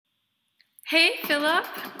Hey, Philip.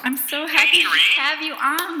 I'm so Hey, happy to Sheree. have you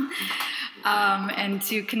on and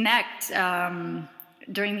to connect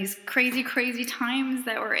during these crazy, crazy times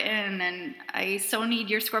that we're in. And I so need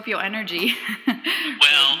your Scorpio energy.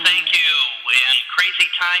 Well, thank you. And crazy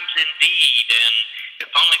times indeed. And if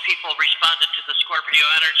only people responded to the Scorpio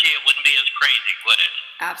energy, it wouldn't be as crazy, would it?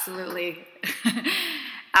 Absolutely.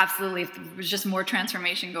 Absolutely. There's just more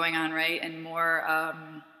transformation going on, right? And more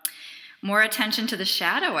attention to the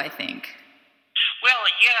shadow, I think. Well,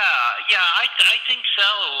 yeah, I think so.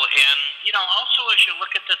 And also as you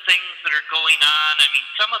look at the things that are going on, I mean,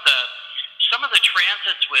 some of the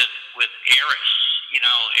transits with Eris,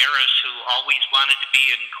 Eris who always wanted to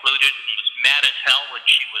be included and was mad as hell when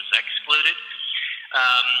she was excluded.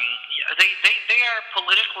 Um, they are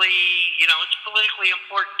politically, it's politically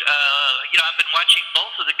important. I've been watching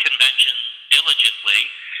both of the conventions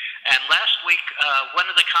diligently, and last week, one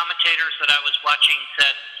of the commentators that I was watching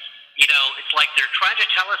said, it's like they're trying to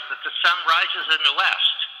tell us that the sun rises in the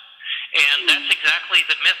west. And that's exactly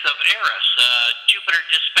the myth of Eris. Jupiter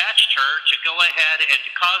dispatched her to go ahead and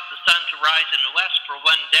to cause the sun to rise in the west for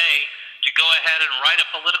one day to go ahead and right a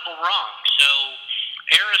political wrong. So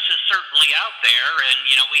Eris is certainly out there, and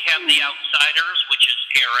we have the outsiders, which is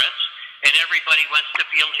Eris, and everybody wants to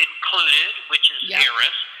feel included, which is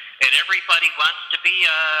Eris. And everybody wants to be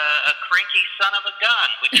a cranky son of a gun,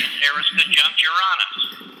 which is Eris conjunct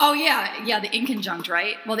Uranus. Oh, yeah, the inconjunct,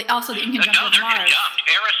 right? Well, also the inconjunct no, with Mars. No, they're conjunct.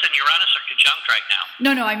 Eris and Uranus are conjunct right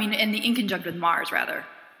now. No, I mean in the inconjunct with Mars, rather.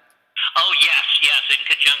 Oh, yes, in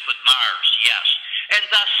conjunct with Mars, yes. And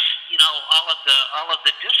thus, all of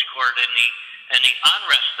the discord and the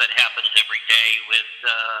unrest that happens every day with,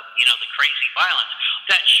 the crazy violence,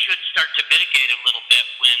 that should start to mitigate a little bit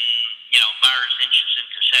when, Mars inches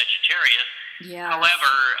into Sagittarius. Yeah. However,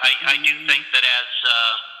 I do think that as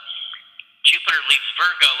Jupiter leaves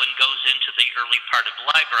Virgo and goes into the early part of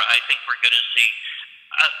Libra, I think we're going to see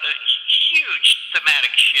a huge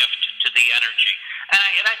thematic shift to the energy.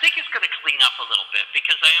 And I think it's going to clean up a little bit,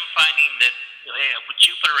 because I am finding that with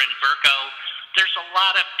Jupiter and Virgo, there's a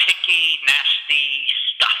lot of picky, nasty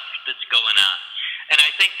stuff that's going on. And I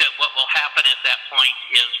think that what will happen at that point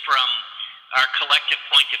is, from our collective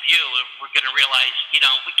point of view, we're going to realize,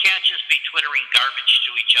 we can't just be twittering garbage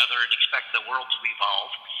to each other and expect the world to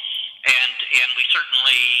evolve. And we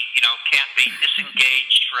certainly, can't be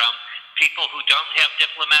disengaged from people who don't have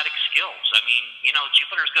diplomatic skills. I mean,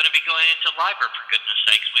 Jupiter's going to be going into Libra, for goodness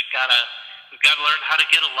sakes. We've got to learn how to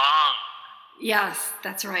get along. Yes,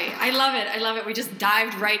 that's right. I love it. We just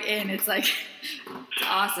dived right in. It's like, it's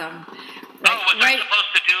awesome. Right, was I supposed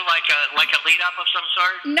to do like a lead up of some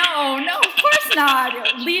sort? No, of course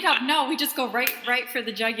not. Lead up, no. We just go right for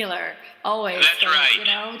the jugular, always. That's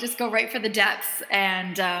right. Just go right for the depths,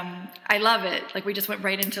 and I love it. Like, we just went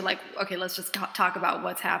right into okay, let's just talk about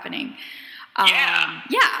what's happening. Yeah.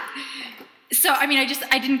 So, I mean, I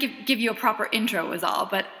didn't give you a proper intro, was all,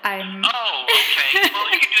 but I'm... Oh, okay. Well,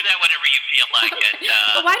 you can do that whenever you feel like it.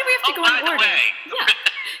 But why do we have to go in order? Way.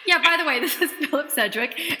 Yeah, by the way, this is Philip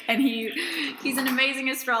Sedgwick, and he's an amazing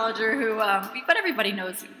astrologer who, but everybody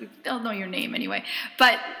knows, they'll know your name anyway.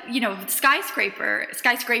 But,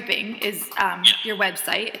 Skyscraping is your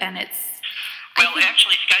website, and it's...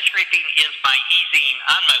 Actually, Skyscraping is my e-zine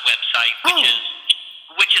on my website,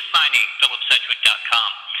 which is my name,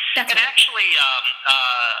 philipsedgwick.com. That's right. Actually,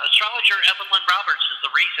 astrologer Evelyn Roberts is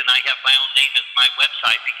the reason I have my own name as my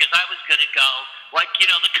website, because I was going to go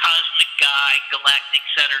the cosmic guy, galactic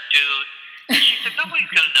center dude. And she said, nobody's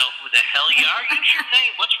going to know who the hell you are. Use your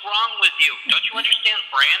name. What's wrong with you? Don't you understand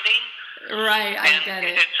branding? Right, I get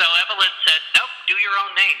it. And so Evelyn said, nope, do your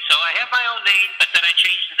own name. So I have my own name, but then I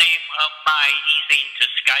changed the name of my e-zine to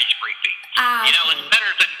Skyscraping. It's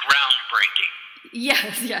better than groundbreaking.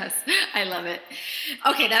 Yes, I love it.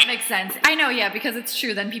 Okay, that makes sense. I know, because it's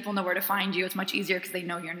true. Then people know where to find you. It's much easier because they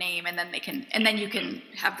know your name, and then you can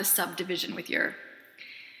have the subdivision with your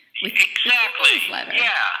newsletter.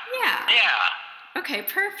 Yeah. Okay,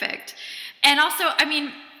 perfect. And also, I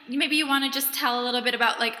mean, maybe you want to just tell a little bit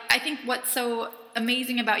about, I think what's so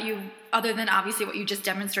amazing about you, other than obviously what you just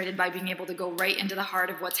demonstrated by being able to go right into the heart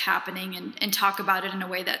of what's happening and talk about it in a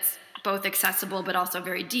way that's both accessible but also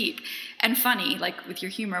very deep and funny, with your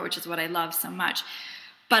humor, which is what I love so much.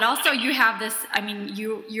 But also you have this, I mean,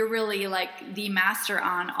 you're really the master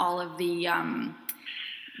on all of the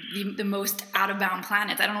most out of bound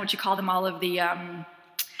planets. I don't know what you call them, all of the well,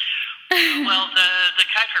 the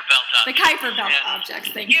Kuiper Belt objects. The Kuiper Belt objects,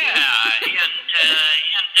 thank you. Yeah,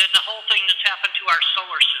 and the whole thing that's happened to our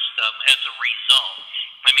solar system as a result.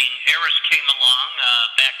 I mean, Eris came along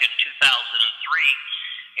back in 2003,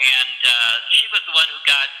 and she was the one who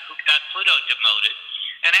got Pluto demoted.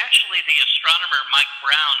 And actually, the astronomer Mike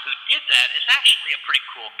Brown, who did that, is actually a pretty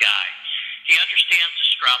cool guy. He understands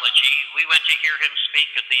astrology. We went to hear him speak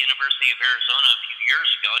at the University of Arizona a few years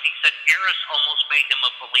ago, and he said Eris almost made him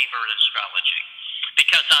a believer in astrology.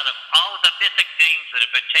 Because out of all of the mythic names that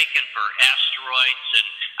have been taken for asteroids, and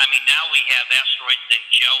I mean, now we have asteroids named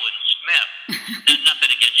Joe and Smith.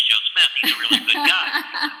 Nothing against Joe Smith; he's a really good guy.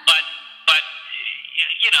 But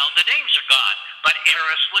you know, the names are gone. But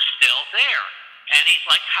Eris was still there. And he's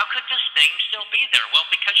like, how could this name still be there? Well,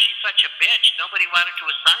 because she's such a bitch, nobody wanted to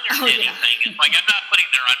assign her to anything. It's like, I'm not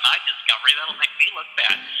putting her on my discovery. That'll make me look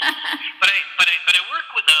bad. but I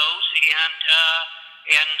work with those, and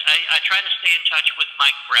I try to stay in touch with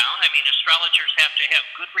Mike Brown. I mean, astrologers have to have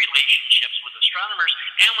good relationships with astronomers,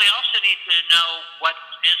 and we also need to know what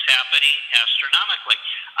is happening astronomically.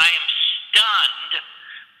 I am stunned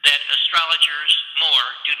that astrologers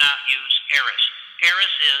do not use Eris.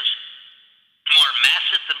 Eris is more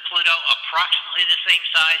massive than Pluto, approximately the same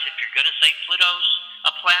size. If you're going to say Pluto's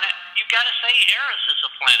a planet, you've got to say Eris is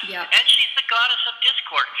a planet. Yep. And she's the goddess of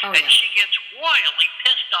discord. She gets royally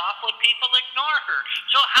pissed off when people ignore her.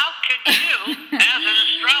 So how can you, as an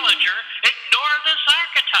astrologer, ignore this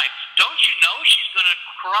archetype? Don't you know she's going to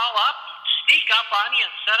crawl up, sneak up on you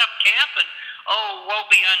and set up camp and woe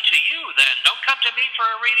be unto you then. Don't come to me for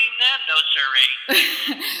a reading then. No, sirree.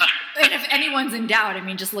 And if anyone's in doubt, I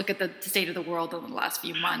mean, just look at the state of the world in the last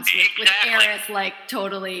few months. With Eris, like,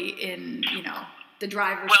 totally in, you know, the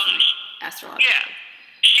driver's seat astrologically. Yeah.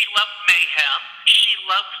 She loved mayhem. She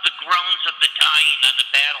loved the groans of the dying on the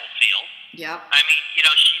battlefield. Yep. I mean, you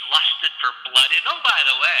know, she lusted for blood. And, oh, by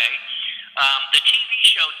the way, the TV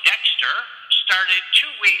show Dexter started 2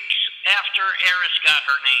 weeks after Eris got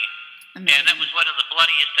her name. Amazing. And that was one of the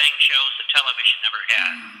bloodiest shows that television ever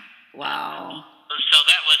had. Wow. So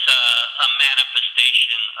that was a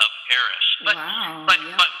manifestation of Eris. But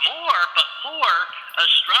more,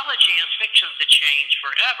 astrology is fixing to change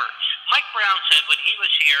forever. Mike Brown said when he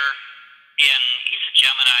was here, he's a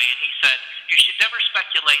Gemini, and he said, you should never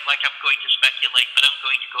speculate like I'm going to speculate, but I'm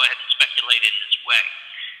going to go ahead and speculate in this way.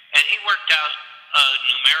 And he worked out a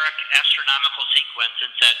numeric astronomical sequence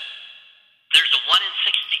and said, there's a 1 in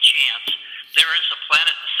 60 chance there is a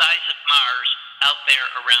planet the size of Mars out there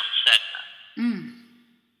around Sedna.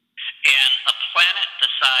 And a planet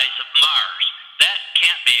the size of Mars, that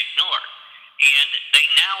can't be ignored. And they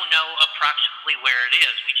now know approximately where it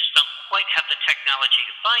is. We just don't quite have the technology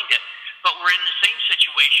to find it. But we're in the same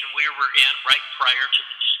situation we were in right prior to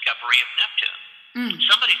the discovery of Neptune.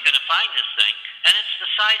 Somebody's going to find this thing, and it's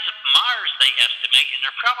the size of Mars, they estimate, and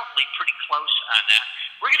they're probably pretty close on that.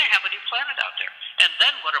 We're going to have a new planet out there. And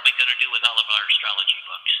then what are we going to do with all of our astrology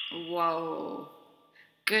books? Whoa.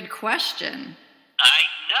 Good question. I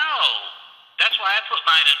know. That's why I put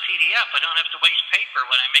mine on PDF. I don't have to waste paper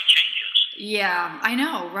when I make changes. Yeah, I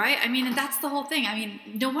know, right? I mean, and that's the whole thing. I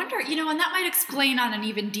mean, no wonder, you know, and that might explain on an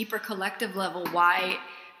even deeper collective level why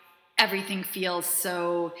everything feels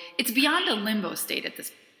so, it's beyond a limbo state at this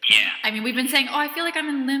point. Yeah. I mean, we've been saying, I feel like I'm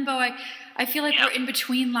in limbo. I feel like we're in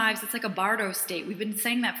between lives. It's like a bardo state. We've been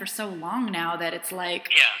saying that for so long now that it's like,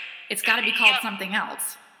 it's got to be called something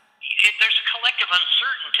else. There's a collective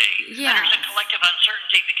uncertainty. Yeah. And there's a collective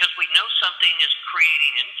uncertainty because we know something is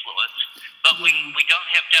creating influence, but we don't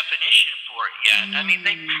have definition for it yet. I mean,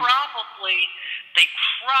 they probably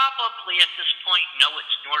at this point know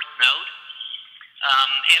it's North Node.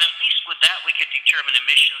 And at least with that, we could determine a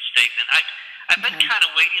mission statement. I've been kind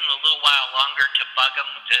of waiting a little while longer to bug him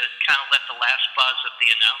to kind of let the last buzz of the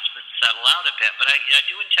announcement settle out a bit. But I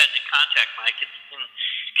do intend to contact Mike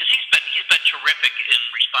because he's been terrific in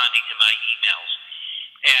responding to my emails,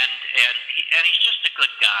 and he's just a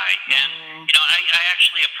good guy. And you know, I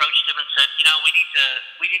actually approached him and said, you know, we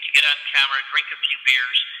need to get on camera, drink a few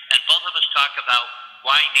beers, and both of us talk about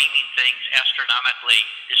why naming things astronomically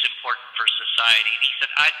is important for society. And he said,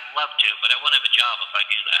 I'd love to, but I won't have a job if I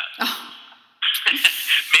do that.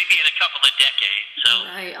 Maybe in a couple of decades. So,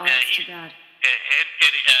 right. That's too bad.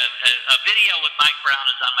 A video with Mike Brown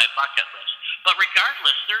is on my bucket list. But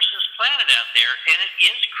regardless, there's this planet out there, and it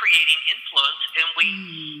is creating influence, and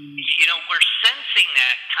we're sensing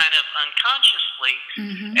that kind of unconsciously.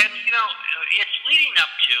 And, you know, it's leading up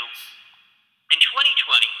to, in 2020,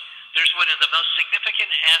 there's one of the most significant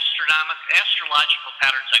astrological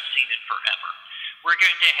patterns I've seen in forever. We're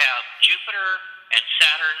going to have Jupiter and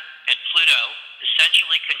Saturn and Pluto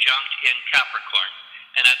essentially conjunct in Capricorn.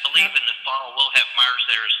 And I believe in the fall we'll have Mars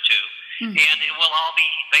there as too. And they will all be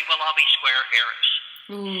square Eris.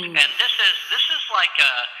 And this is like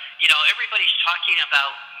everybody's talking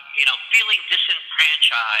about feeling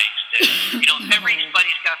disenfranchised, and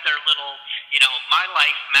everybody's got their little, my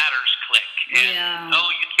life matters click, and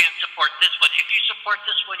you can't support this one. If you support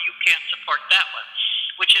this one, you can't support that one,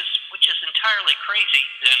 which is entirely crazy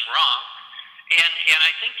and wrong. And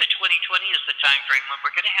I think that 2020 is the time frame when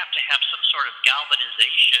we're going to have some sort of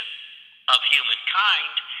galvanization of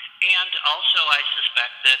humankind, and also I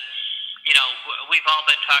suspect that we've all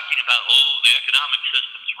been talking about, the economic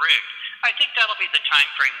system's rigged. I think that'll be the time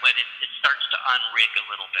frame when it starts to unrig a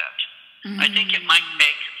little bit. I think it might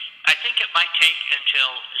take until,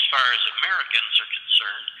 as far as Americans are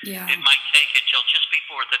concerned, it might take until just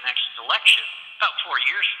before the next election, about 4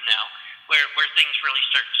 years from now, where things really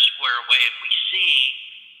start to square away and we see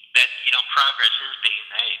that progress is being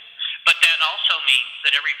made. But that also means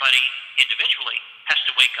that everybody individually has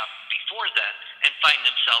to wake up before then and find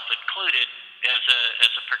themselves included as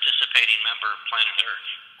a participating member of planet Earth.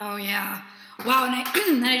 Oh yeah, wow!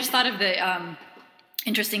 And I just thought of the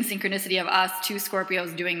interesting synchronicity of us two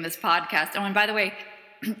Scorpios doing this podcast. Oh, and by the way,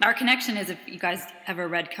 our connection is, if you guys ever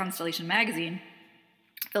read Constellation Magazine,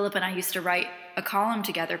 Philip and I used to write a column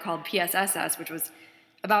together called PSSS, which was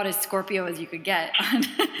about as Scorpio as you could get.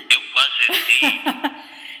 It was indeed.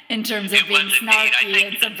 In terms of being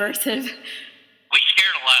snarky and subversive. We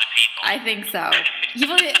scared a lot of people. I think so.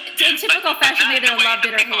 In typical fashion, they either loved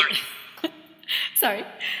it or hated it. Sorry.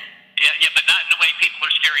 Yeah, but not in the way people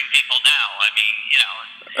are scaring people now. I mean,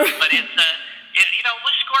 but it's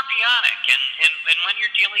with Scorpionic, and when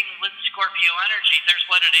you're dealing with Scorpio energy, there's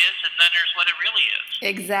what it is, and then there's what it really is.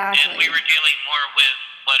 Exactly. And we were dealing more with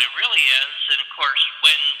what it really is, and of course,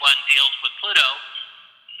 when one deals with Pluto,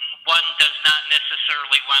 one does not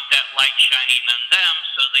necessarily want that light shining on them,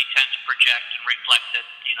 so they tend to project and reflect it,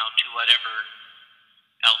 to whatever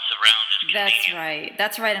else around is convenient.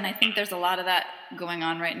 That's right. And I think there's a lot of that going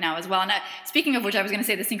on right now as well. And speaking of which, I was going to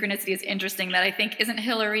say the synchronicity is interesting, that I think, isn't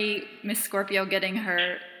Hillary, Miss Scorpio,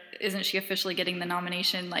 isn't she officially getting the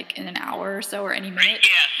nomination like in an hour or so, or any minute?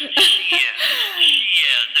 Yes, she is. She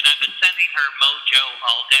is. And I've been sending her mojo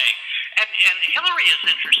all day. And Hillary is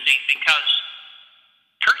interesting because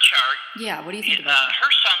her chart, what do you think about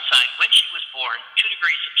her sun sign, when she was born, 2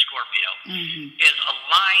 degrees of Scorpio, is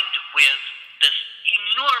aligned with this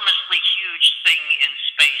enormously huge thing in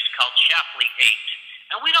space called Shapley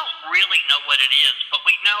 8. And we don't really know what it is, but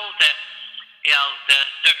we know that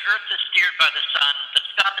the Earth is steered by the sun is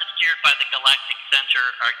steered by the galactic center,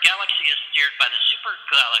 our galaxy is steered by the super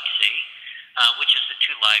galaxy, which is the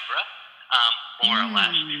 2 Libra. More or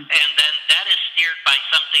less. And then that is steered by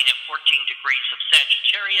something at 14 degrees of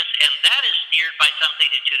Sagittarius, and that is steered by something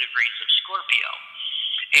at 2 degrees of Scorpio.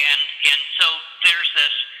 And so there's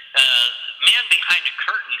this man behind the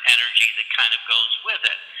curtain energy that kind of goes with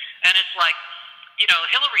it. And it's like,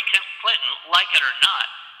 Hillary Clinton, like it or not,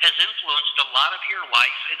 has influenced a lot of your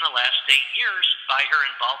life in the last 8 years by her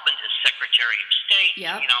involvement as Secretary of State,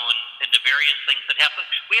 and the various things that happened.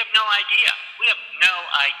 We have no idea.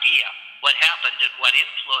 What happened and what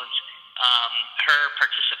influence her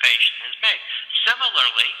participation has made.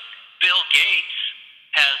 Similarly, Bill Gates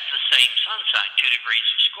has the same sun sign, 2 degrees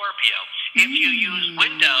of Scorpio. If you use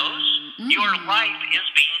Windows, your life is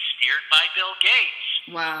being steered by Bill Gates.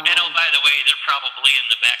 Wow. And by the way, they're probably in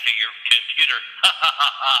the back of your computer.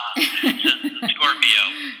 Says Scorpio.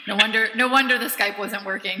 No wonder the Skype wasn't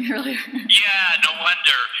working earlier. Yeah, no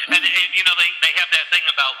wonder. And they have that thing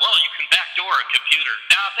about, you can backdoor a computer.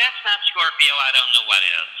 Now, if that's not Scorpio, I don't know what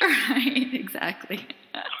is. Right, exactly.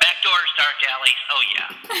 Backdoors, dark alleys. Oh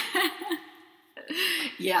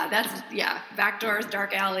yeah. Backdoors,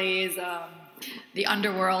 dark alleys, the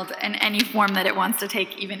underworld, and any form that it wants to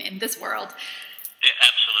take, even in this world. Yeah,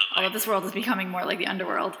 absolutely. Although this world is becoming more like the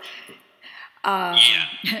underworld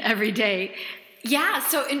every day. Yeah.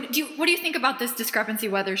 So, what do you think about this discrepancy,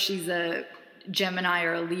 whether she's a Gemini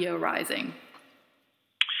or a Leo rising?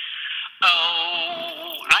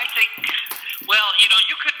 Oh, I think. Well,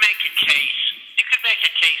 you could make a case. You could make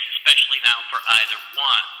a case, especially now, for either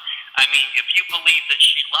one. I mean, if you believe that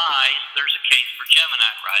she lies, there's a case for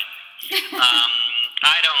Gemini rising. I'm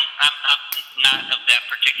not of that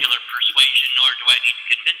particular persuasion, nor do I need to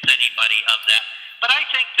convince anybody of that. But I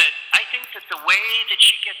think that the way that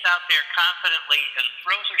she gets out there confidently and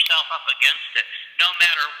throws herself up against it, no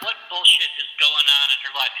matter what bullshit is going on in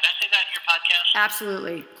her life. Can I say that in your podcast?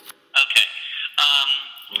 Absolutely. Okay.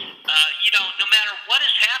 No matter what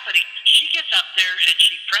is happening, she gets up there and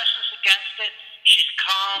she presses against it. She's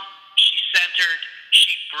calm, she's centered,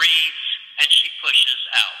 she breathes, and she pushes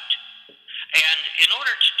out. And in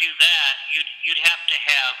order to do that, you'd have to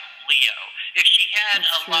have Leo. If she had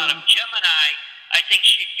a lot of Gemini, I think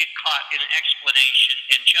she'd get caught in explanation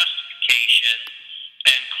and justification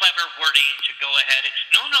and clever wording to go ahead.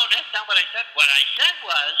 No, that's not what I said. What I said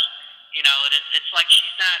was, and it's like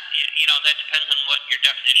she's not, that depends on what your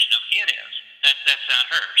definition of it is. That's not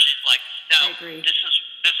her. She's like, no, I agree. this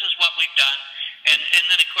is what we've done. And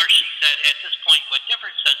then, of course, she said, at this point, what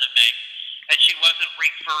difference does it make? And she wasn't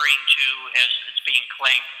referring to, as it's being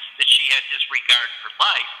claimed, that she had disregard for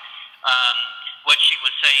life. What she was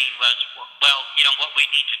saying was, well, what we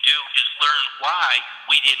need to do is learn why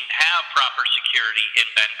we didn't have proper security in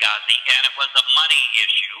Benghazi, and it was a money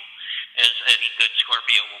issue, as any good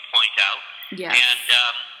Scorpio will point out. Yes.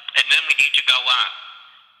 And then we need to go on.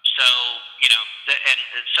 So, and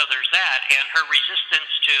so there's that, and her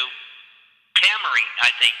resistance to hammering, I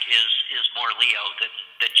think, is more Leo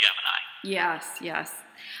than Gemini. Yes.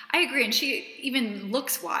 I agree, and she even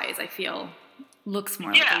looks wise, I feel. Looks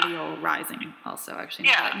more like a Leo rising also, actually,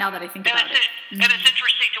 now that I think about it. And it's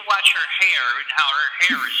interesting to watch her hair and how her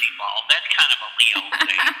hair has evolved. That's kind of a Leo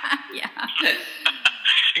thing.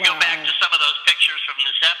 You go back to some of those pictures from the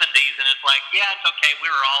 70s, and it's like, yeah, it's okay, we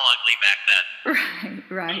were all ugly back then.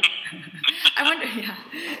 Right. I wonder,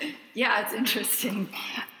 Yeah, it's interesting.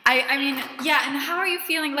 I mean, and how are you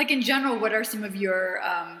feeling, like in general, what are some of your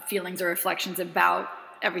feelings or reflections about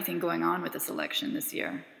everything going on with this election this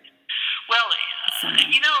year? Well,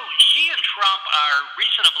 she and Trump are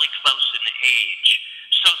reasonably close in age.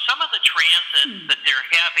 So some of the transits that they're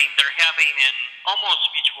having in almost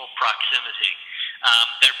mutual proximity.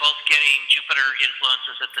 They're both getting Jupiter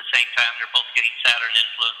influences at the same time. They're both getting Saturn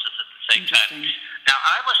influences at the same time. Now,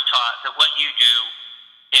 I was taught that what you do,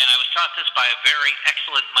 and I was taught this by a very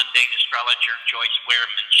excellent mundane astrologer, Joyce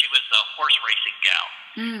Wehrman. She was a horse racing gal.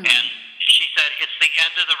 And she said, it's the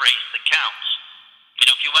end of the race that counts.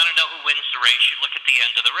 If you want to know who wins the race, you look at the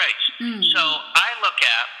end of the race. So I look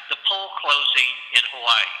at the poll closing in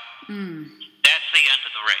Hawaii. That's the end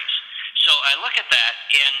of the race. So I look at that,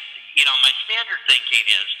 and, my standard thinking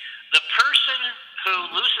is the person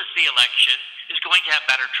who loses the election is going to have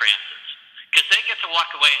better transits because they get to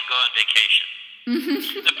walk away and go on vacation.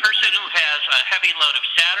 The person who has a heavy load of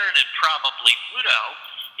Saturn and probably Pluto,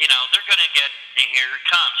 they're going to get, here it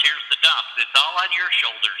comes, here's the dump. It's all on your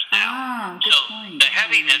shoulders now. So the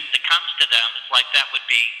heaviness that comes to them is like that would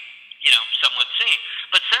be, somewhat seen.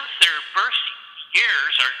 But since their birth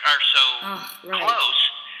years are so close,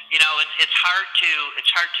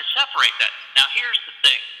 it's hard to separate that. Now, here's the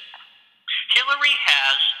thing. Hillary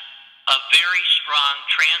has a very strong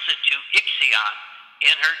transit to Ixion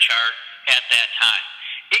in her chart at that time.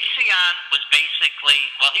 Ixion was basically,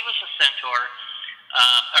 he was a centaur,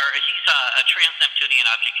 or he's a trans-Neptunian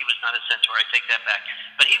object. He was not a centaur. I take that back.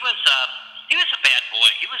 But he was a bad boy.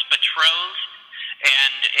 He was betrothed,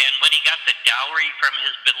 and when he got the dowry from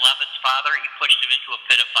his beloved's father, he pushed him into a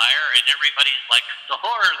pit of fire, and everybody's like, the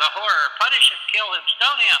horror, punish him, kill him,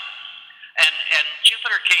 stone him. And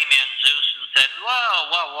Jupiter came in, Zeus, and said,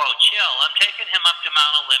 whoa, chill. I'm taking him up to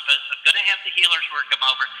Mount Olympus. I'm going to have the healers work him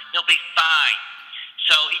over. He'll be fine.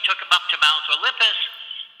 So he took him up to Mount Olympus,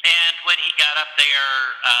 and when he got up there,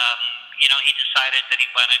 he decided that he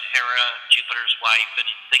wanted Hera, Jupiter's wife, and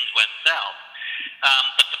things went south.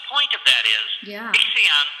 But the point of that is,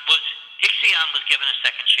 Ixion was given a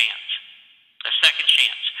second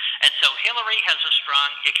chance. And so Hillary has a strong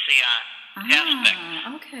Ixion aspect.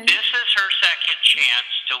 Okay. This is her second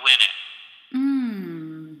chance to win it.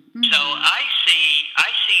 So I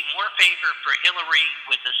see more favor for Hillary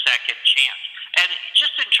with the second chance. And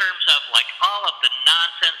just in terms of like all of the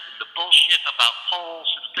nonsense and the bullshit about polls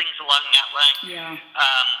and things along that line,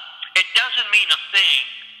 it doesn't mean a thing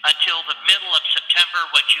until the middle of September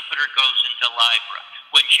when Jupiter goes into Libra.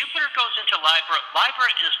 When Jupiter goes into Libra, Libra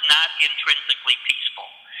is not intrinsically peaceful.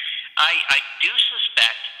 I do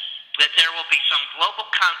suspect that there will be some global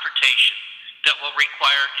confrontation that will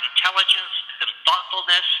require intelligence and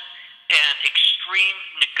thoughtfulness and extreme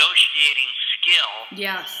negotiating skill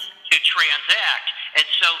to transact. And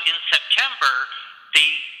so in September,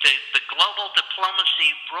 the global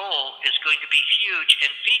diplomacy role is going to be huge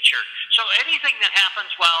and featured. So anything that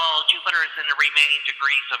happens while Jupiter is in the remaining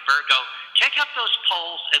degrees of Virgo, take up those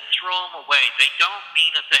poles and throw them away. They don't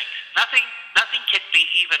mean a thing. Nothing can be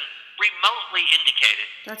even remotely indicated.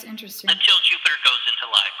 That's interesting. Until Jupiter goes into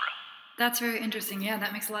Libra. That's very interesting. Yeah,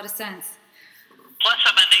 that makes a lot of sense. Plus,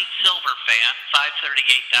 I'm a Nate Silver fan,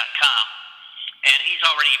 538.com, and he's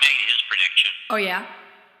already made his prediction. Oh, yeah?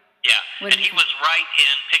 Yeah, and he was right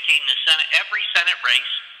in picking the every Senate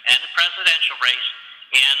race and the presidential race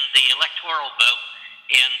and the electoral vote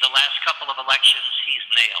in the last couple of elections he's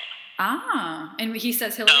nailed. And he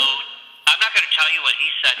says Hillary? So I'm not going to tell you what he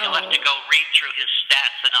said. You'll have to go read through his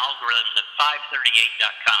stats and algorithms at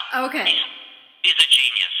 538.com. Okay. He's a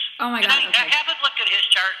genius. Oh my God. I haven't looked at his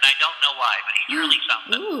chart, and I don't know why, but he's really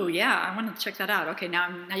something. Ooh, yeah. I want to check that out. Okay, now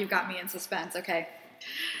you've got me in suspense. Okay.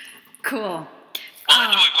 Cool. Well,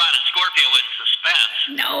 that's what we want, a Scorpio in suspense.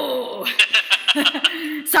 No.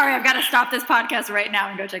 Sorry, I've got to stop this podcast right now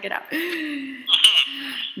and go check it out.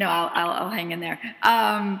 No, I'll hang in there.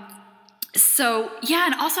 So, yeah,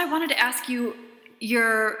 and also I wanted to ask you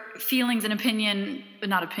your feelings and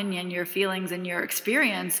your feelings and your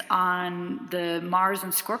experience on the Mars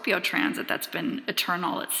and Scorpio transit that's been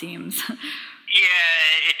eternal, it seems.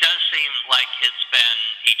 Yeah, it does seem like it's been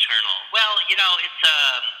eternal. Well, it's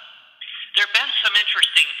there have been some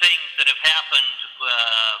interesting things that have happened,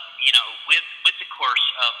 with the course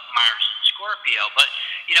of Mars and Scorpio. But,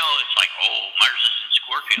 it's like, Mars is in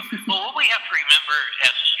Scorpio. Well, what we have to remember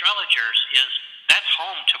as astrologers is that's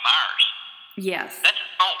home to Mars. Yes. That's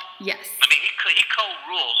his home. Yes. I mean, he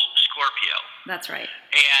co-rules Scorpio. That's right.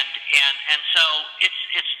 And so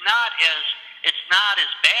it's not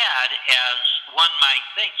as bad as one might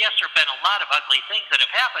think. Yes, there have been a lot of ugly things that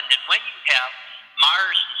have happened, and when you have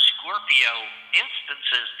Mars and Scorpio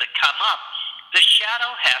instances that come up, the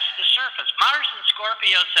shadow has to surface. Mars and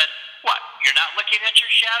Scorpio said, "What? You're not looking at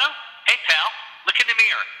your shadow? Hey, pal, look in the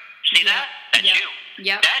mirror. See that? That's you.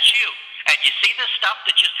 Yep. That's you. And you see this stuff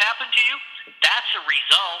that just happened to you? That's a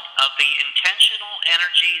result of the intentional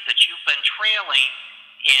energy that you've been trailing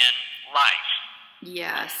in life."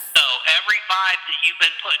 Yes. So every vibe that you've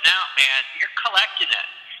been putting out, man, you're collecting it.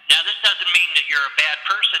 Now, this doesn't mean that you're a bad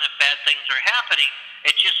person if bad things are happening.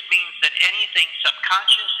 It just means that anything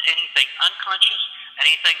subconscious, anything unconscious,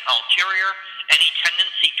 anything ulterior, any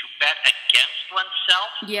tendency to bet against oneself,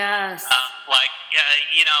 yes, like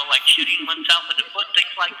shooting oneself in the foot,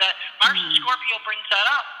 things like that. Mars and Scorpio brings that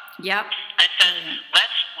up. Yep. And it says,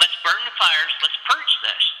 let's burn the fires, let's purge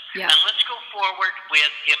this, and let's go forward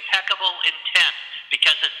with impeccable intent,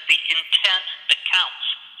 because it's the intent that counts,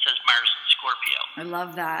 says Mars and Scorpio. I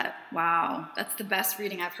love that. Wow. That's the best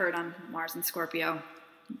reading I've heard on Mars and Scorpio.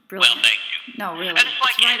 Brilliant. Well, thank you. No, really. And it's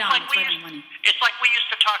like right on money. It's like we used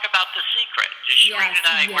to talk about The Secret. Shireen and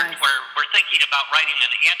I were thinking about writing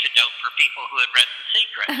an antidote for people who had read The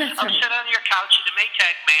Secret. Sit on your couch and a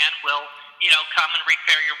Maytag man will, come and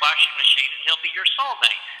repair your washing machine and he'll be your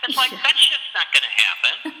soulmate. It's like, that shit's not going to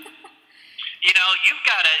happen. You've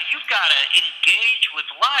got to engage with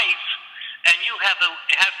life, and you have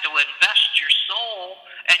to invest your soul,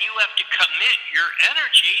 and you have to commit your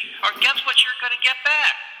energy, or guess what you're going to get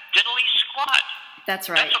back? Diddly squat. That's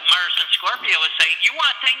right. That's what Mars and Scorpio is saying. You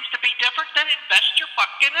want things to be different? Then invest your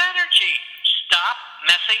fucking energy. Stop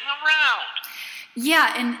messing around.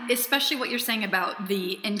 Yeah, and especially what you're saying about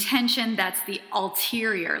the intention, that's the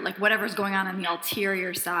ulterior, like whatever's going on the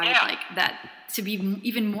ulterior side, like that, to be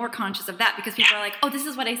even more conscious of that, because people are like, this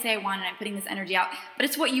is what I say I want, and I'm putting this energy out, but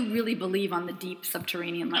it's what you really believe on the deep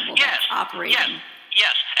subterranean level that's operating.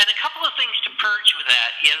 Yes, and a couple of things to purge with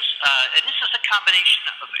that is, and this is a combination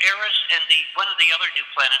of Eris and one of the other new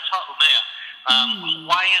planets, Haumea,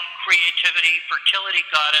 Hawaiian creativity, fertility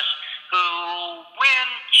goddess, who, when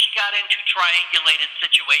she got into triangulated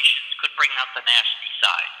situations, could bring out the nasty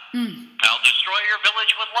side. I'll destroy your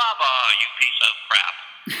village with lava, you piece of crap.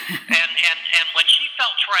 and when she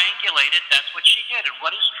felt triangulated, that's what she did. And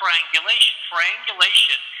what is triangulation?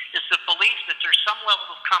 Triangulation is the belief that there's some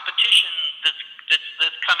level of competition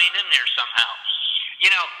that's coming in there somehow.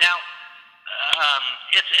 Now,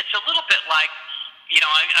 it's a little bit like,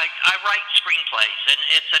 I write screenplays, and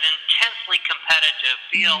it's an intensely competitive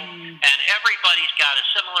field, and everybody's got a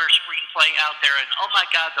similar screenplay out there, and oh my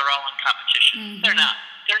God, they're all in competition. They're not.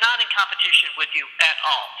 They're not in competition with you at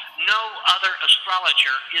all. No other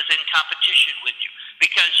astrologer is in competition with you,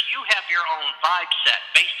 because you have your own vibe set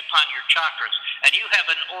based upon your chakras, and you have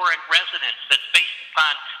an auric resonance that's based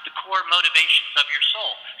upon the core motivations of your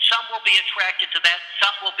soul. Some will be attracted to that,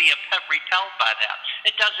 some will be repelled by that.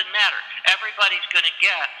 It doesn't matter. Everybody's going to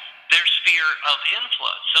get their sphere of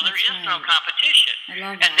influence. So there is no competition.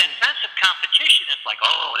 And that sense of competition is like,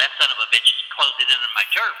 that son of a bitch is closing in on my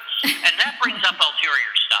turf. And that brings up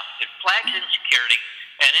ulterior stuff. It flags insecurity,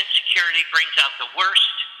 and insecurity brings out the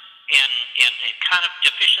worst in kind of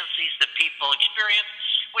deficiencies that people experience,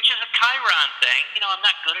 which is a Chiron thing. I'm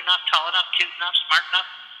not good enough, tall enough, cute enough, smart enough,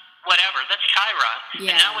 whatever. That's Chiron.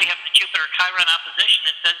 And now we have the Jupiter-Chiron opposition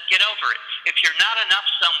that says, get over it. If you're not enough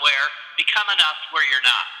somewhere, become enough where you're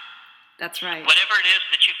not. That's right. Whatever it is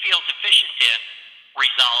that you feel deficient in,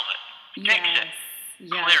 resolve it. Fix it.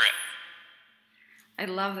 Clear it. I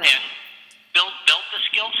love that. And build the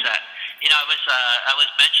skill set. I was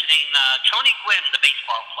mentioning Tony Gwynn, the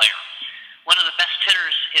baseball player, one of the best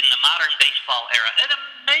hitters in the modern baseball era, an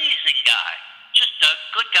amazing guy, just a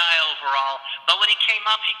good guy overall. But when he came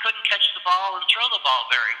up, he couldn't catch the ball and throw the ball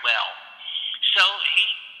very well. So he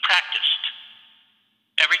practiced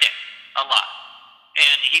every day, a lot,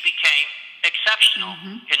 and he became exceptional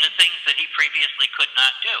in the things that he previously could not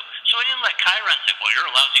do. So he didn't let Chiron say, well, you're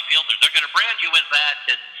a lousy fielder. They're going to brand you as that,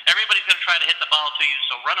 and everybody's going to try to hit the ball to you,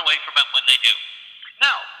 so run away from it when they do. No.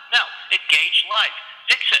 Engage life.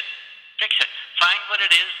 Fix it. Find what it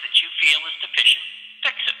is that you feel is deficient.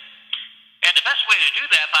 Fix it. And the best way to do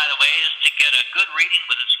that, by the way, is to get a good reading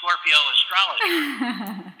with a Scorpio astrologer.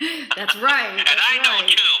 That's right. And I know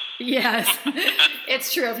too. Yes,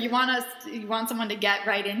 it's true. If you want someone to get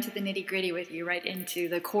right into the nitty gritty with you, right into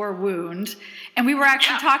the core wound. And we were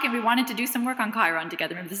actually talking. We wanted to do some work on Chiron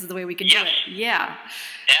together. Maybe this is the way we can do it. Yeah.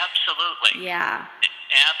 Absolutely. Yeah.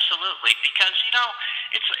 Absolutely. Because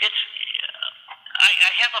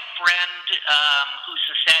I have a friend who's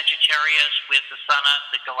a Sagittarius with the Sun at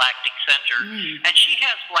the Galactic Center, and she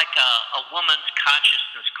has like a woman's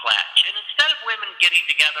consciousness clash. And instead of women getting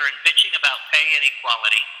together and bitching about pay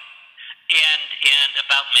inequality and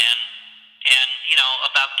about men and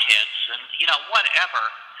about kids and whatever,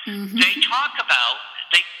 they talk about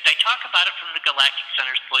it from the Galactic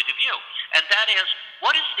Center's point of view, and that is,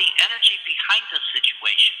 what is the energy behind the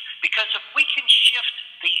situation? Because if we can shift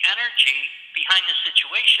the energy behind the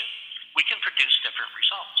situation, we can produce different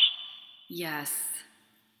results. Yes.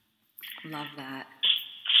 Love that.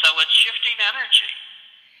 So it's shifting energy.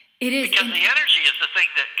 It is. Because the energy is the thing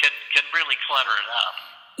that can really clutter it up.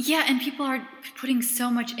 Yeah, and people are putting so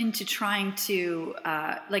much into trying to,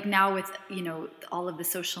 like now with, all of the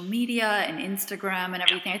social media and Instagram and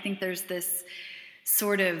everything, I think there's this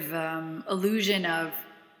sort of illusion of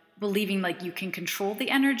believing like you can control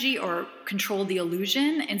the energy or control the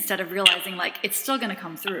illusion instead of realizing like it's still going to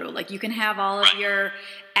come through. Like you can have all of your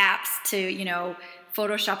apps to,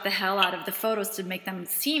 Photoshop the hell out of the photos to make them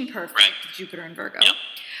seem perfect, Jupiter and Virgo. Yep.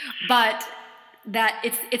 But that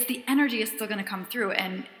it's the energy is still going to come through,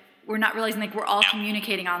 and we're not realizing like we're all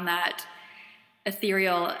communicating on that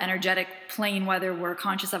ethereal, energetic plane, whether we're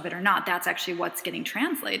conscious of it or not. That's actually what's getting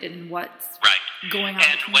translated and what's going on.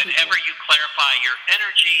 And whenever you clarify your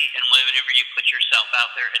energy and whenever you put yourself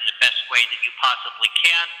out there in the best way that you possibly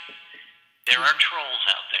can, there are trolls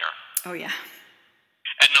out there. Oh, yeah.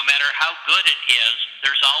 And no matter how good it is,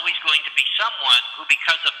 there's always going to be someone who,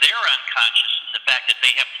 because of their unconscious and the fact that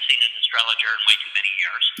they haven't seen an astrologer in way too many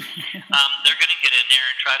years, they're going to get in there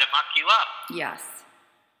and try to muck you up.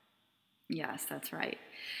 Yes, that's right.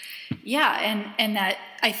 Yeah, and that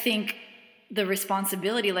I think the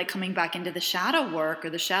responsibility, like coming back into the shadow work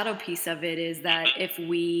or the shadow piece of it, is that if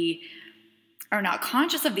we are not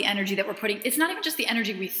conscious of the energy that we're putting, it's not even just the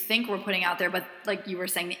energy we think we're putting out there, but like you were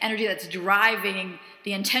saying, the energy that's driving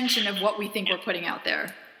the intention of what we think we're putting out there.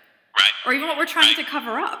 Right. Or even what we're trying to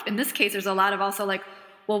cover up. In this case, there's a lot of also like,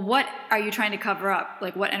 well, what are you trying to cover up?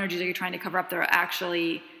 Like what energies are you trying to cover up that are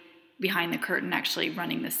actually behind the curtain, actually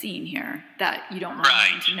running the scene here, that you don't want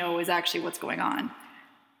anyone to know is actually what's going on.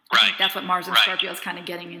 I think that's what Mars and Scorpio is kind of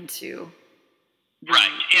getting into.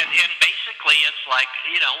 And basically it's like,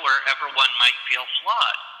 wherever one might feel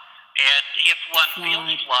flawed. And if one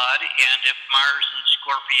feels flawed, and if Mars and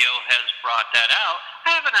Scorpio has brought that out,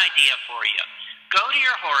 I have an idea for you. Go to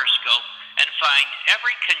your horoscope and find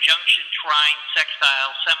every conjunction, trine,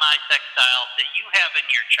 sextile, semi-sextile that you have in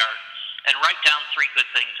your chart and write down 3 good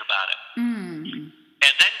things about it.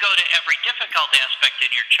 And then go to every difficult aspect in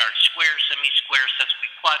your chart, square, semi-square,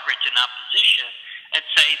 sesquiquadrate, and opposition, and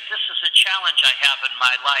say, this is a challenge I have in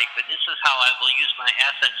my life, and this is how I will use my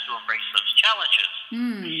assets to embrace those challenges.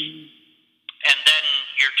 And then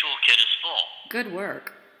your toolkit is full. Good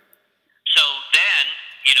work. So then,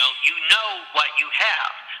 you know what you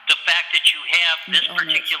have. The fact that you have this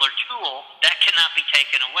particular tool, that cannot be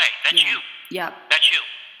taken away. That's you. Yep. That's you.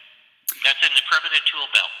 That's in the permanent tool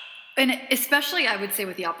belt. And especially, I would say,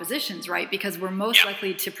 with the oppositions, right? Because we're most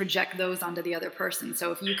likely to project those onto the other person.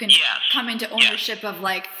 So if you can come into ownership of,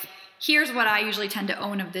 like, here's what I usually tend to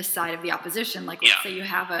own of this side of the opposition. Like, let's say you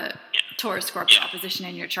have a Taurus Scorpio opposition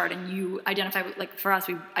in your chart, and you identify, like, for us,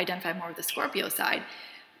 we identify more with the Scorpio side.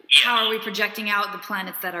 How are we projecting out the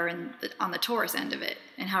planets that are on the Taurus end of it?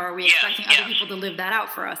 And how are we expecting other people to live that out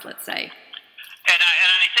for us, let's say? And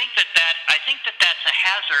I think that's a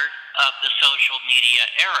hazard of the social media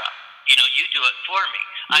era. You do it for me.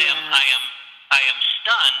 Yes. I am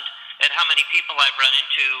stunned at how many people I've run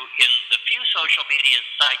into in the few social media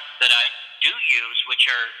sites that I do use, which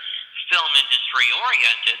are film industry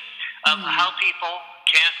oriented, of how people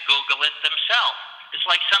can't Google it themselves. It's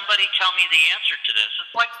like somebody tell me the answer to this.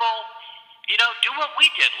 It's like, well, do what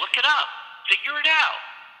we did. Look it up. Figure it out.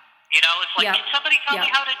 It's like, can somebody tell me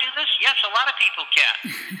how to do this? Yes, a lot of people can.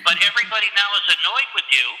 But everybody now is annoyed with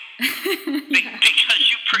you because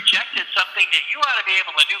you projected something that you ought to be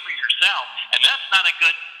able to do for yourself. And that's not a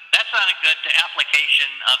good application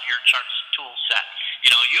of your charts tool set.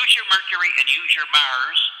 Use your Mercury and use your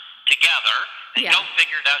Mars together and go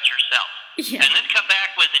figure it out yourself. Yeah. And then come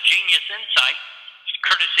back with a genius insight,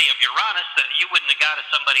 courtesy of Uranus, that you wouldn't have got if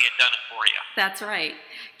somebody had done it for you. That's right.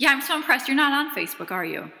 Yeah, I'm so impressed. You're not on Facebook, are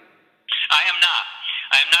you? I am not.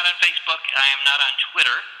 I am not on Facebook. I am not on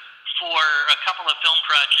Twitter. For a couple of film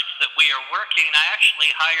projects that we are working, I actually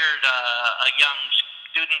hired a young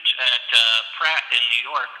student at Pratt in New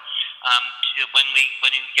York. When we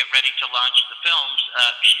get ready to launch the films,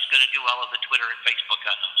 she's going to do all of the Twitter and Facebook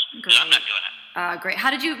on those. Great. I'm not doing it. Great.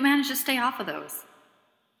 How did you manage to stay off of those?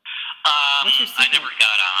 I never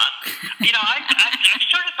got on. I've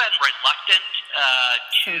sort of been reluctant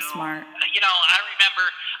to. So smart. I remember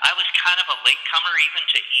I was kind of a latecomer even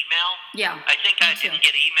to email. Yeah. I think I didn't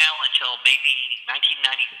get email until maybe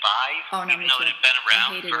 1995, even though it had been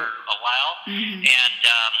around for a while. Mm-hmm. And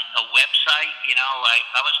a website,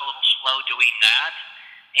 I was a little slow doing that.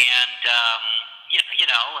 And,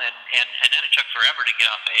 and then it took forever to get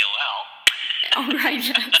off AOL. Oh, right,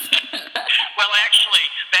 yes. Well, actually,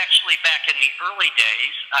 back in the early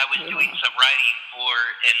days, I was doing some writing for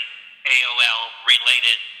an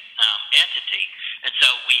AOL-related entity, and so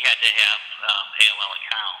we had to have AOL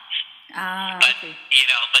accounts. But okay.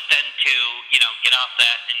 But then to get off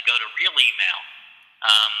that and go to real email,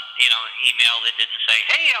 email that didn't say,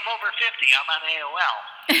 "Hey, I'm over 50, I'm on AOL,"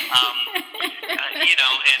 and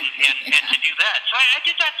to do that. So I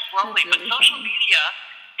did that slowly, but social media.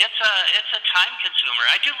 It's a time consumer.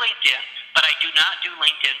 I do LinkedIn, but I do not do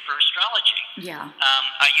LinkedIn for astrology. Yeah.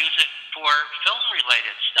 I use it for film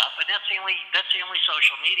related stuff, and that's the only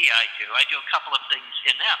social media I do. I do a couple of things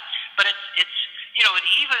in them, but it's and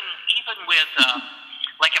even with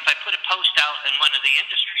like if I put a post out in one of the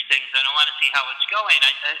industry things and I want to see how it's going,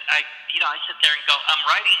 I sit there and go, I'm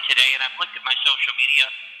writing today, and I've looked at my social media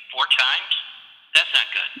 4 times. That's not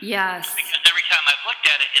good. Yes. Because every time I've looked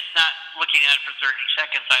at it, it's not looking at it for 30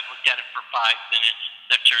 seconds. I've looked at it for 5 minutes.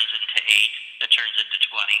 That turns into 8. That turns into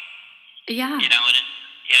 20. Yeah.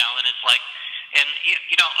 And it's like, and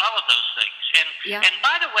all of those things. And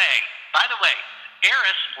by the way,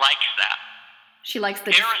 Eris likes that. She likes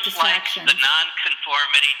the Eris distraction. likes the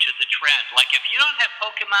non-conformity to the trend. Like if you don't have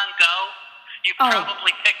Pokemon Go, you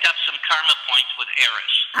probably picked up some karma points with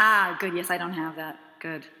Eris. Good. Yes, I don't have that.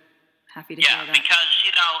 Good. Happy to hear that. Yeah, because,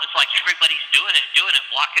 it's like everybody's doing it,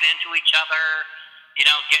 walking into each other,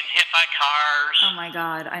 getting hit by cars. Oh, my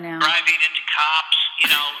God, I know. Driving into cops,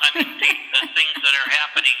 the things that are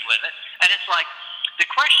happening with it. And it's like, the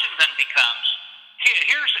question then becomes,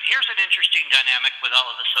 here's an interesting dynamic with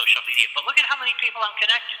all of the social media, but look at how many people I'm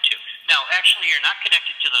connected to. No, actually, you're not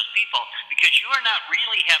connected to those people because you are not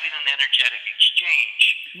really having an energetic exchange.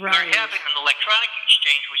 Right. You're having an electronic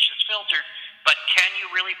exchange, which is filtered, but can you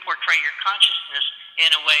really portray your consciousness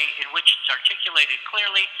in a way in which it's articulated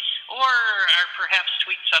clearly, or are perhaps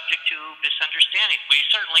tweets subject to misunderstanding? We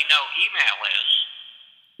certainly know email is.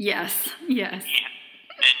 Yes. Yeah.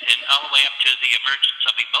 And all the way up to the emergence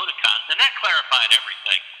of emoticons, and that clarified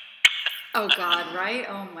everything. Oh, God, right?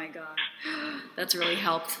 Oh, my God. That's really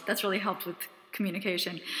helped. That's really helped with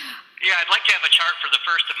communication. Yeah, I'd like to have a chart for the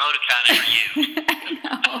first emoticon ever used.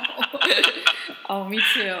 Oh, me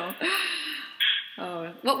too.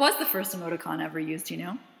 Oh, what was the first emoticon ever used, do you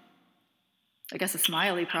know? I guess a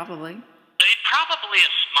smiley, probably. Probably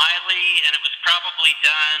a smiley, and it was probably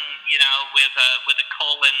done, with a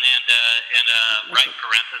colon and a right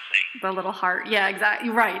parenthesis. The little heart. Yeah, exactly.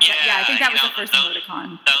 Right. Yeah, I think that was the first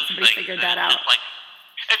emoticon. Somebody figured that out.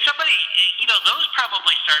 And somebody, those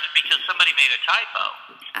probably started because somebody made a typo.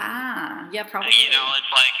 Yeah, probably. It's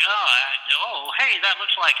like, hey, that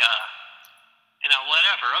looks like a,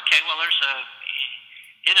 whatever. Okay, well, there's a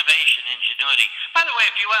innovation, ingenuity. By the way,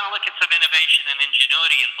 if you want to look at some innovation and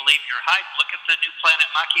ingenuity and believe your hype, look at the new planet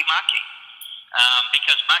Maki Maki.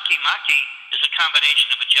 Because Maki Maki is a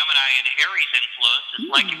combination of a Gemini and Aries influence.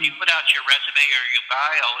 It's like if you put out your resume or your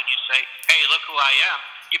bio and you say, hey, look who I am,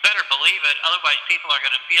 you better believe it. Otherwise, people are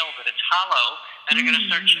going to feel that it's hollow and they're going to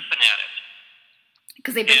start chipping at it.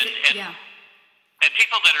 Because they yeah. And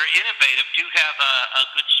people that are innovative do have a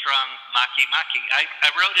good, strong Maki Maki.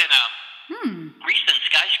 I wrote in a recent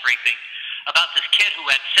skyscraping about this kid who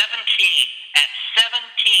had 17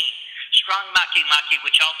 strong Maki Maki,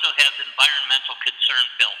 which also has environmental concern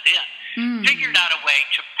built in, figured out a way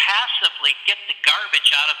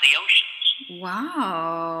the oceans.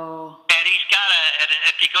 Wow. And he's got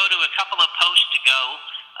if you go to a couple of posts ago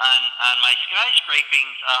on my skyscraping,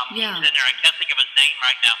 Yeah. he's in there. I can't think of his name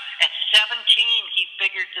right now. At 17, he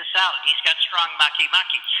figured this out. He's got strong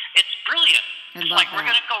maki-maki. It's brilliant. I It's love like we're that.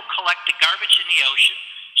 going to go collect the garbage in the ocean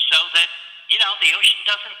so that, the ocean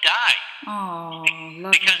doesn't die. Oh,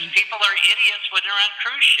 love Because him. people are idiots when they're on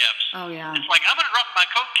cruise ships. Oh, yeah. It's like, I'm going to drop my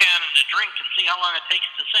Coke can in a drink and see how long it takes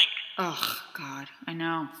to sink. Oh, God, I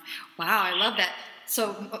know. Wow, I love that.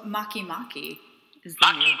 So, maki-maki is the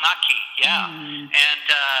new... Maki-maki, yeah. And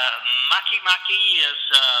maki-maki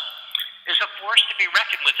is a force to be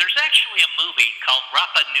reckoned with. There's actually a movie called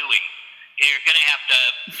Rapa Nui. You're going to have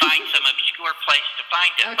to find some obscure place to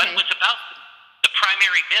find it. Okay. But it was about the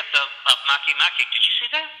primary myth of maki-maki. Did you see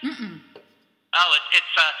that? Mm-mm. Oh, it's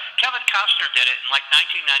Kevin Costner did it in like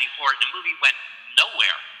 1994, and the movie went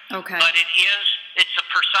nowhere. Okay. But it's a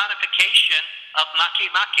personification of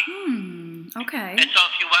maki-maki. Okay. And so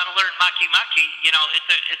if you want to learn maki-maki,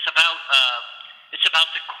 it's about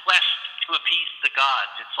the quest to appease the gods.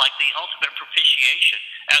 It's like the ultimate propitiation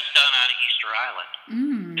as done on Easter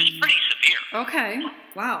Island. It's pretty severe. Okay.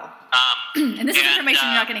 Wow. And this is information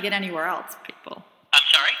you're not going to get anywhere else, people. I'm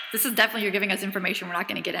sorry? This is definitely, you're giving us information we're not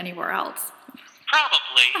going to get anywhere else.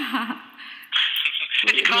 Probably.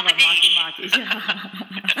 It's called the niche.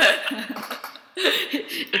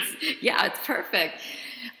 It's perfect.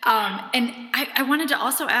 And I wanted to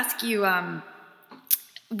also ask you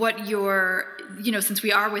what your, since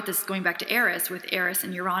we are with this, going back to Eris, with Eris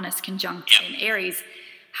and Uranus conjunct in Aries,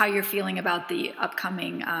 how you're feeling about the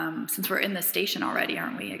upcoming, since we're in the station already,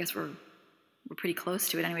 aren't we? I guess we're pretty close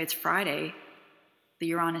to it. Anyway, it's Friday, the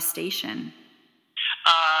Uranus station.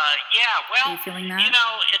 Yeah, well, are you feeling that?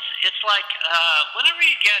 It's like whenever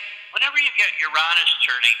you get Uranus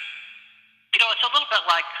turning, it's a little bit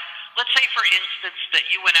like, let's say, for instance, that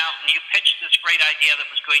you went out and you pitched this great idea that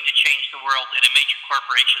was going to change the world, and a major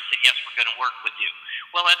corporation said, yes, we're going to work with you.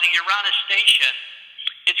 Well, at the Uranus station,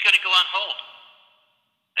 it's going to go on hold.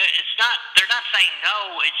 They're not saying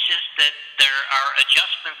no, it's just that there are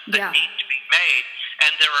adjustments that need to be made,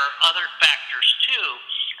 and there are other factors too,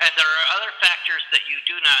 and there are other factors that you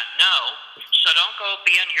do not know, so don't go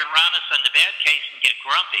being Uranus on the bad case and get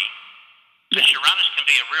grumpy, because Uranus can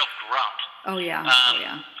be a real grump. Oh, yeah.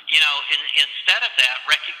 Instead of that,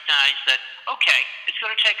 recognize that, okay, it's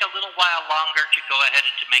going to take a little while longer to go ahead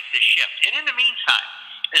and to make this shift. And in the meantime,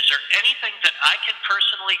 is there anything that I can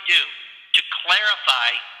personally do to clarify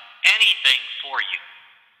anything for you?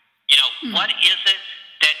 What is it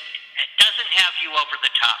that doesn't have you over the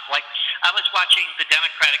top? Like, I was watching the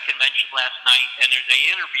Democratic Convention last night, and they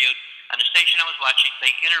interviewed, on the station I was watching,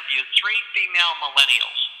 they interviewed 3 female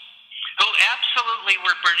millennials who absolutely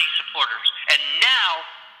were Bernie supporters, and now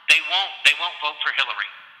they won't vote for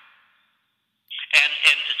Hillary.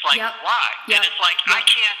 And it's like, why? And it's like, I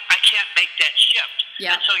can't make that shift.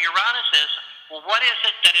 And so Uranus is, well, what is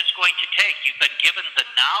it that it's going to take? You've been given the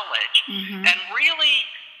knowledge, and really,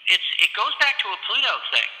 it goes back to a Pluto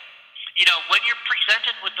thing. When you're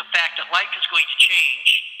presented with the fact that life is going to change,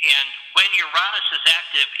 and when Uranus is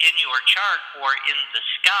active in your chart or in the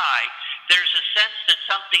sky, there's a sense that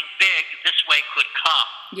something big this way could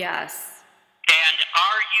come. Yes. And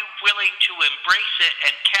are you willing to embrace it,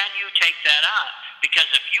 and can you take that on? Because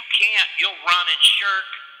if you can't, you'll run and shirk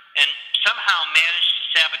and somehow manage to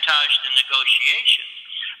sabotage the negotiations.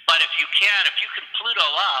 But if you can Pluto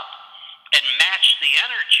up and match the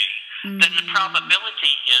energy, then the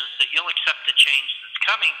probability is that you'll accept the change that's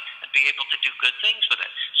coming and be able to do good things with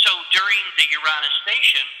it. So during the Uranus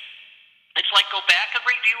station, it's like, go back and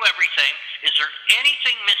review everything. Is there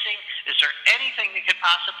anything missing? Is there anything that could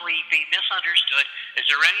possibly be misunderstood? Is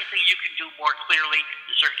there anything you can do more clearly?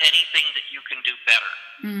 Is there anything that you can do better?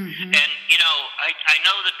 And, I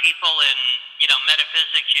know that people in,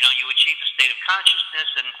 metaphysics, you achieve a state of consciousness,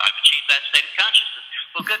 and I've achieved that state of consciousness.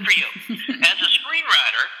 Well, good for you. As a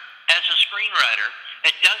screenwriter,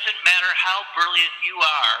 it doesn't matter how brilliant you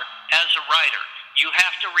are as a writer. You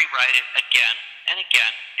have to rewrite it again and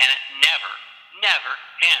again, and it never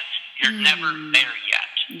ends. You're never there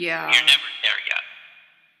yet. Yeah. You're never there yet.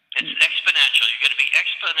 It's exponential. You're going to be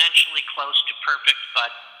exponentially close to perfect,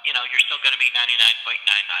 but, you're still going to be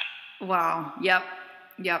 99.99. Wow. Yep.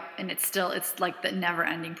 And it's like the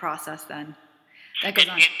never-ending process then. That goes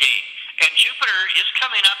on. Indeed. And Jupiter is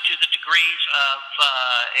coming up to the degrees of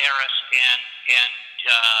Eris and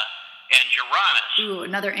Uranus. Ooh,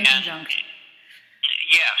 another inconjunct.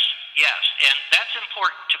 Yes, and that's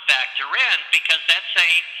important to factor in, because that's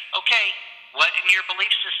saying, okay, what in your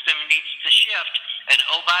belief system needs to shift? And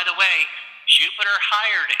oh, by the way, Jupiter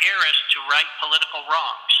hired Eris to right political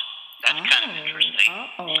wrongs. That's kind of interesting.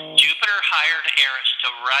 Jupiter hired Eris to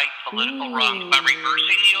right political wrongs by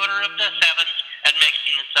reversing the order of the sevens and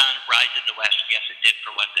making the sun rise in the west. Yes, it did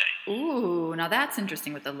for one day. Ooh, now that's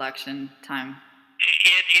interesting with election time.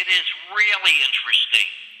 It is really interesting.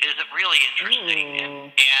 It is really interesting. Ooh,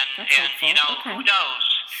 and you know, okay. Who knows?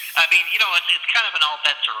 I mean, you know, it's kind of an all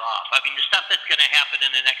bets are off. I mean, the stuff that's going to happen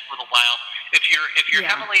in the next little while, if you're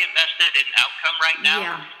heavily invested in outcome right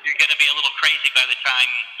now, you're going to be a little crazy by the time,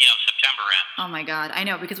 you know, September ends. Oh my God, I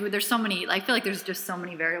know, because there's so many, I feel like there's just so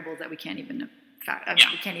many variables that we can't even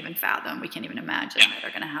we can't even fathom, we can't even imagine that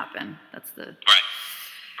are going to happen. That's the...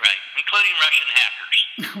 Right, including Russian hackers.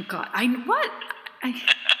 Oh God,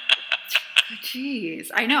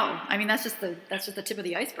 Jeez, I know. I mean, that's just the tip of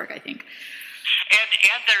the iceberg, I think.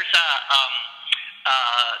 And there's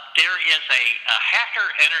there is a hacker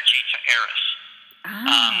energy to Eris.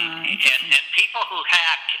 And people who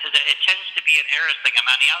hack, it tends to be an Eris thing. I'm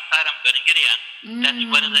on the outside, I'm going to get in. That's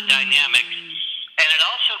one of the dynamics. And it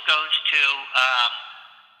also goes to,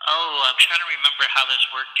 I'm trying to remember how this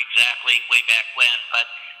worked exactly way back when, but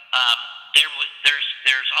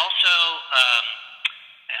there's also,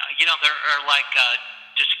 you know, there are like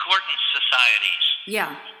discordant societies.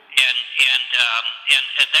 Yeah.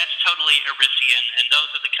 And that's totally Erisian, and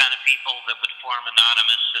those are the kind of people that would form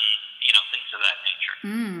anonymous and, you know, things of that nature.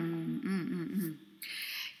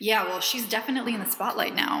 Yeah, well, she's definitely in the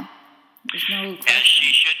spotlight now. There's no question. As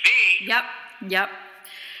she should be. Yep.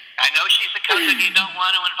 I know she's a cousin you don't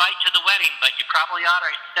want to invite to the wedding, but you probably ought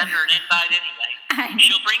to send her an invite anyway.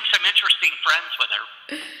 She'll bring some interesting friends with her.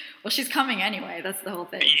 Well, she's coming anyway. That's the whole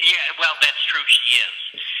thing. Yeah, well, that's true. She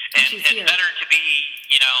is. And better to be,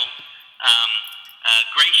 you know,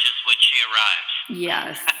 gracious when she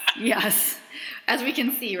arrives. Yes. As we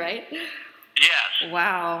can see, right? Yes.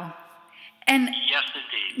 Wow. And yes,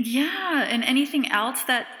 indeed. Yeah. And anything else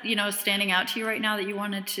that, you know, is standing out to you right now that you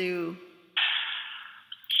wanted to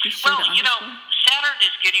be sure to understand? You know, Saturn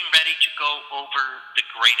is getting ready to go over the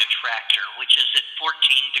Great Attractor, which is at 14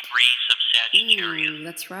 degrees of Sagittarius. Ooh,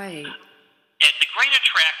 that's right. And the Great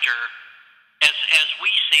Attractor, as we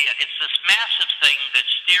see it, it's this massive thing that's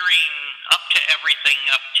steering up to everything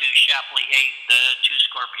up to Shapley 8, the 2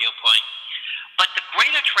 Scorpio point. But the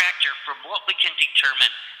Great Attractor, from what we can determine,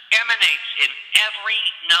 emanates in every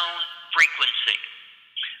known frequency.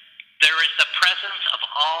 There is the presence of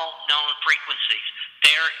all known frequencies.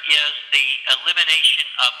 There is the elimination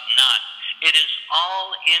of none. It is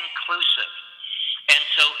all inclusive. And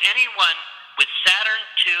so anyone with Saturn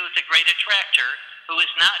to the Great Attractor who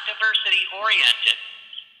is not diversity oriented,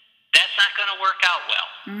 that's not going to work out well.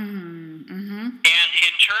 And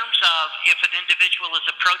in terms of if an individual is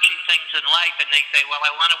approaching things in life and they say, well, I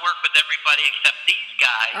want to work with everybody except these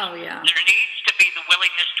guys, there needs to be the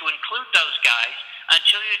willingness to include those guys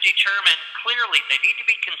until you determine clearly they need to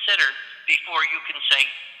be considered before you can say,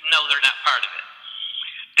 no, they're not part of it.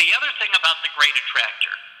 The other thing about the Great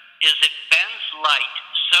Attractor is it bends light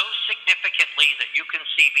so significantly that you can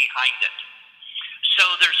see behind it.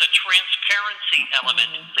 So there's a transparency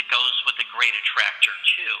element that goes with the Great Attractor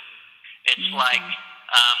too. It's like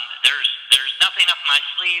there's nothing up my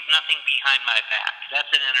sleeve, nothing behind my back.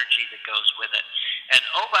 That's an energy that goes with it. And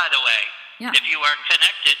oh, by the way, if you are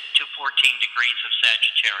connected to 14 degrees of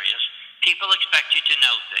Sagittarius, people expect you to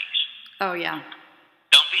know things. Oh, yeah.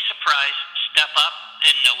 Don't be surprised. Step up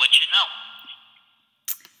and know what you know.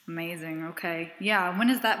 Amazing. Okay. Yeah. When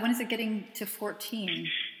is it getting to 14?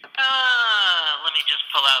 Let me just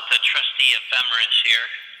pull out the trusty ephemeris here.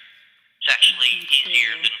 It's actually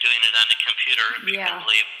easier than doing it on the computer, if you can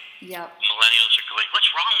believe. Yep. Millennials are going, what's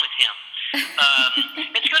wrong with him?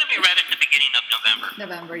 It's going to be right at the beginning of November.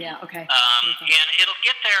 Okay. And it'll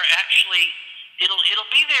get there, actually,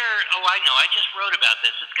 it'll be there, I know, I just wrote about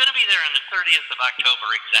this. It's going to be there on the 30th of October,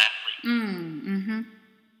 exactly.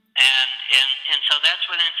 And so that's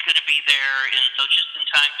when it's going to be there, and so just in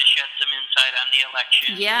time to shed some insight on the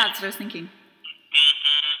election. Yeah, that's what I was thinking.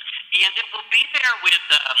 And it will be there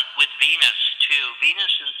with Venus too.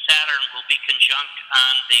 Venus and Saturn will be conjunct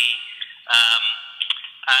on the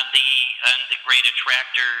Great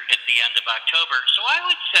Attractor at the end of October. So I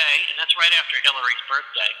would say, and that's right after Hillary's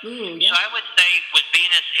birthday. So I would say with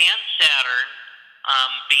Venus and Saturn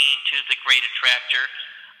being to the Great Attractor,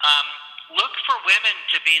 look for women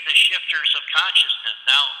to be the shifters of consciousness.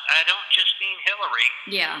 Now, I don't just mean Hillary,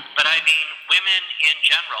 but I mean women in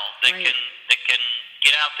general that can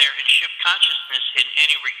get out there and shift consciousness in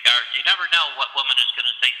any regard. You never know what woman is going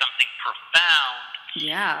to say something profound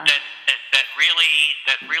that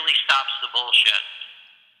really stops the bullshit.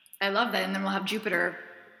 I love that. And then we'll have Jupiter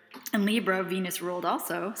And Libra, Venus ruled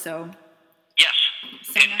also, so. Yes,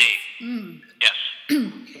 So indeed. nice. Yes.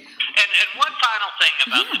 And one final thing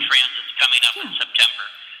about the transits coming up in September.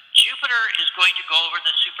 Jupiter is going to go over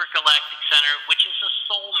the supergalactic center, which is a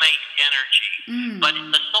soulmate energy. But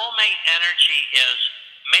the soulmate energy is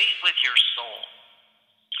mate with your soul.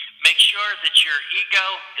 Make sure that your ego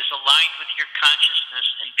is aligned with your consciousness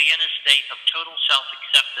and be in a state of total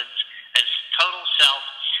self-acceptance as total self.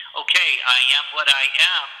 Okay, I am what I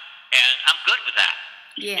am, and I'm good with that.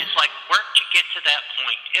 Yeah. It's like work to get to that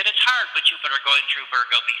point. And it's hard with Jupiter going through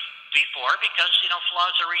Virgo before because,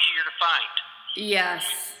 flaws are easier to find. Yes.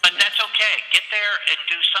 But that's okay. Get there and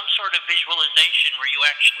do some sort of visualization where you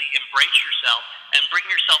actually embrace yourself and bring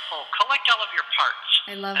yourself whole. Collect all of your parts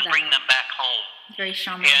I love and that. bring them back home. Very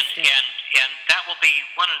shamanistic. And that will be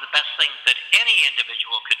one of the best things that any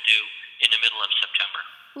individual could do in the middle of September.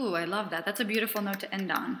 Ooh, I love that. That's a beautiful note to end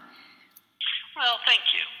on. Well,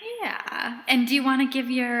 thank you. Yeah. And do you want to give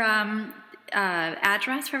your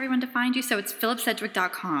address for everyone to find you? So it's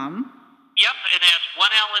philipsedgwick.com. Yep, it has one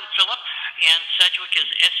L in Philip, and Sedgwick is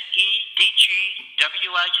Sedgwick.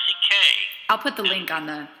 I'll put the link on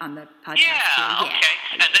the podcast. Yeah, too. okay.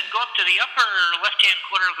 And then go up to the upper left-hand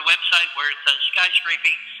corner of the website where it says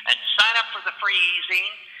skyscraping and sign up for the free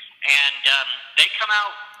e-zine. And they come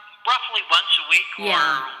out roughly once a week or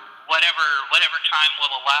whatever time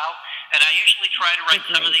will allow. And I usually try to write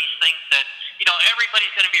some of these things that,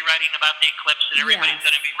 everybody's going to be writing about the eclipse and everybody's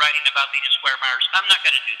going to be writing about Venus square Mars. I'm not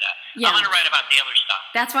going to do that. Yeah. I'm going to write about the other stuff.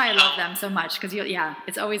 That's why I love them so much, because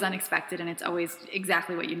it's always unexpected and it's always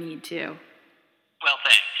exactly what you need too. Well,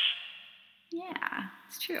 thanks. Yeah,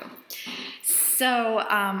 it's true. So,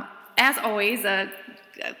 as always,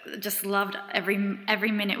 just loved every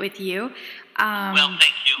minute with you. Well,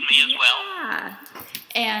 thank you. Me as well. Yeah.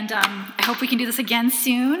 And I hope we can do this again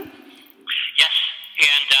soon. Yes,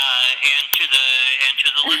 and to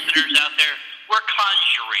the listeners out there, we're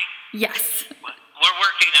conjuring. Yes. We're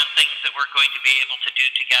working on things that we're going to be able to do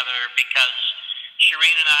together because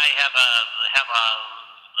Shireen and I have a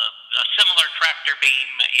similar tractor beam,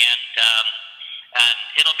 and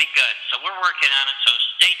it'll be good. So we're working on it. So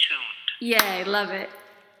stay tuned. Yay, love it.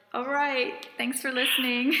 All right. Thanks for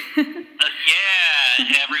listening.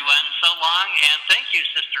 Yeah, everyone. So long, and thank you,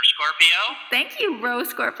 Sister Scorpio. Thank you, bro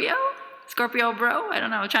Scorpio. Scorpio bro. I don't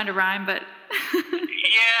know. I'm trying to rhyme, but.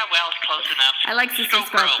 Yeah, well, it's close enough. I like Sister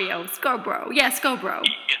Scorpio. Scobro. Yeah, Scobro.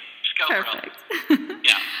 Yeah, Scobro. Perfect.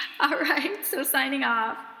 Yeah. All right. So signing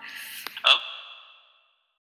off.